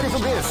you ready for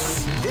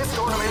this? This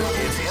tournament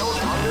is held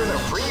under the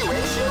free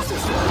ratio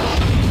system.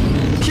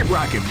 Keep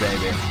rocking,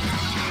 baby.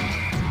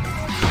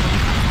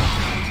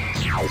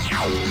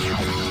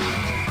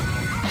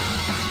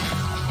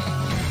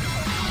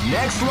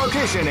 Next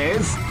location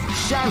is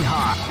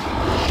Shanghai.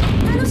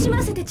 楽し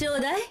ませてちょ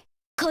うだい。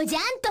こじゃ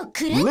んと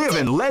くるって。 Live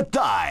and let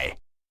die.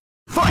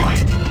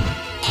 Fight.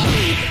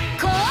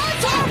 こう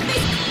ソーフィ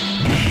ス。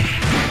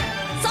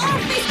ソー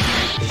フィス。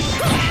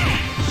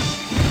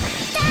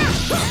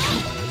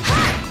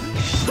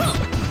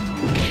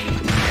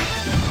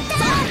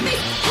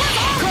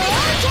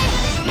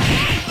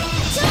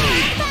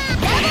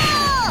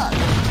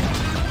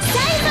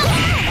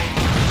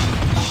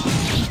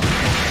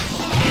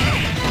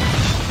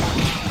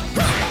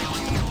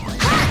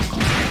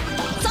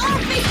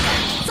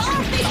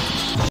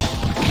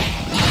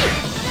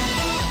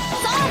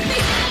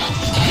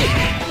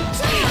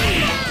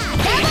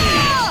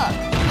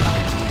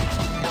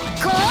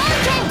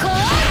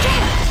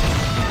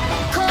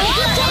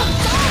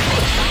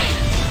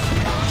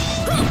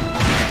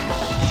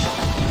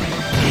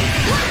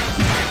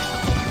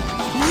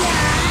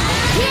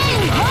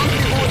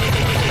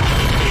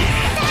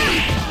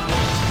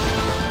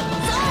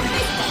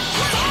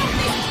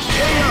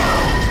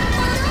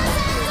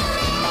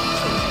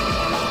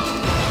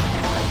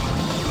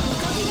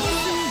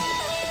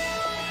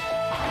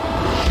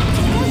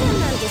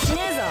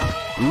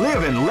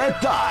Live and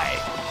let die.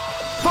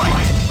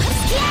 Fight.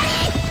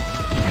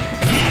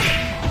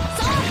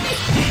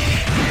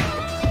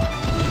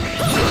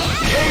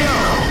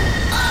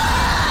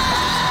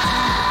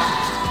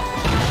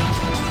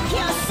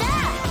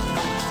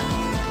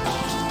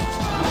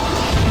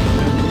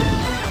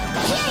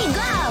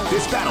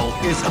 This battle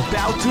is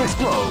about to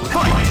explode.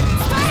 Fight! Wow,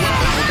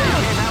 they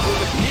came out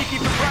with a sneaky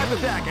surprise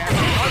attack at the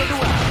start of the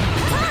round.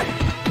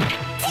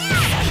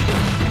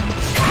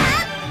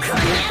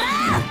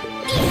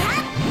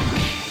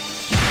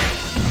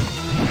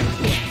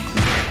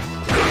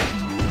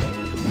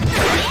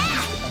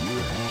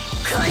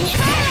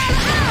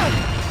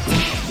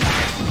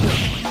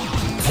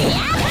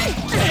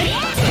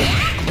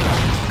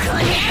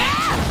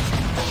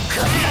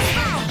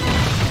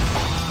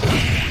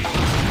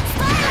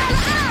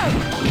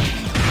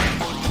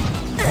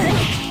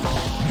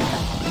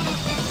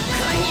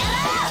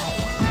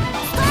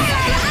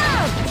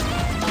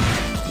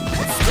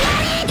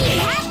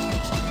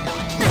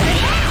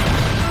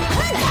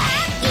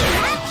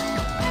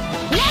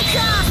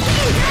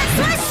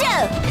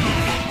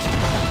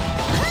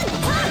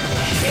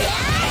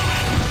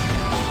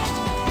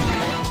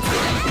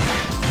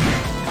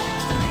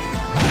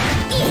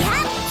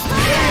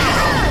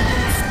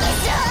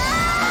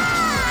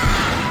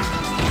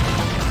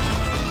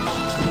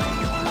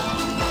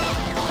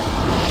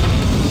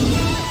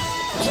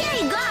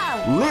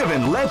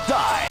 live and let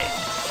die.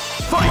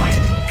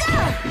 Fight!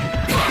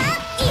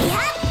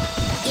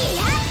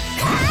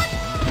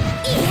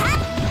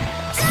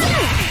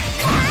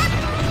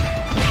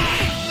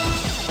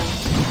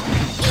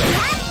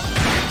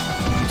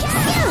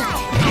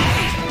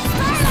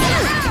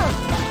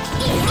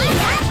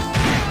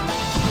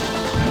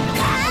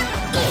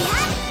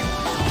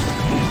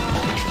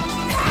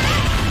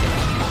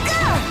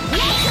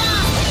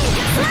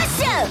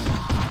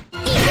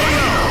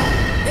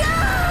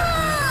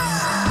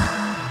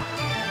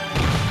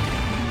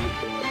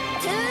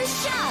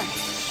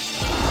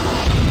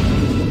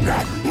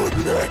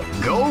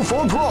 Go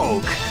for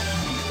broke!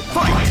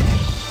 Fight!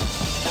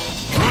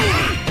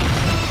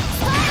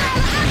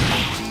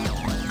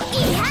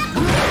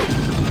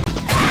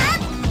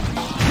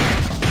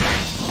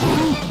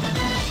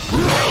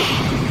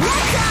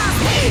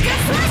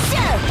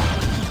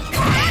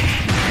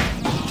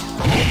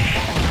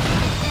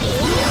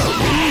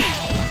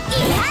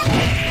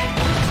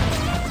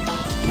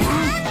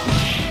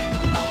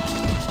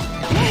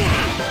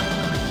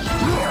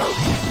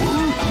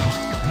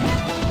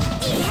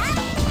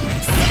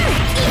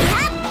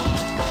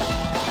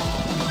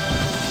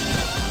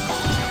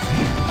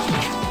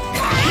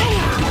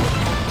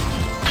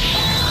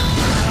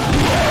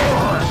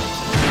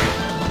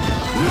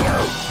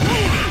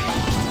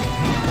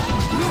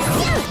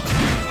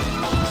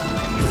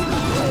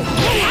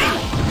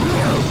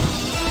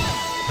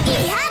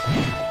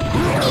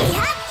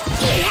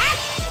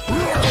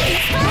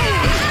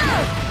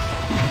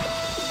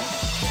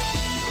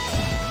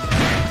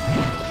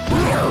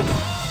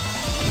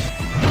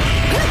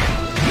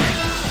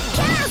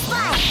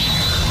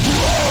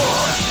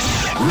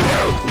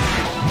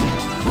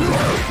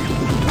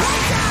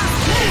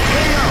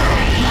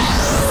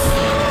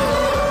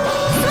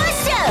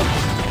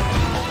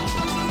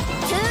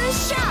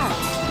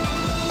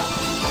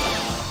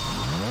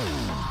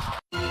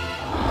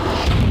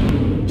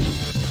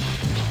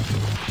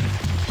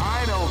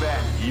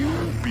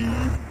 You'll be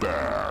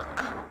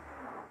back.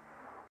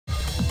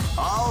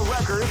 All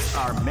records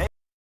are made.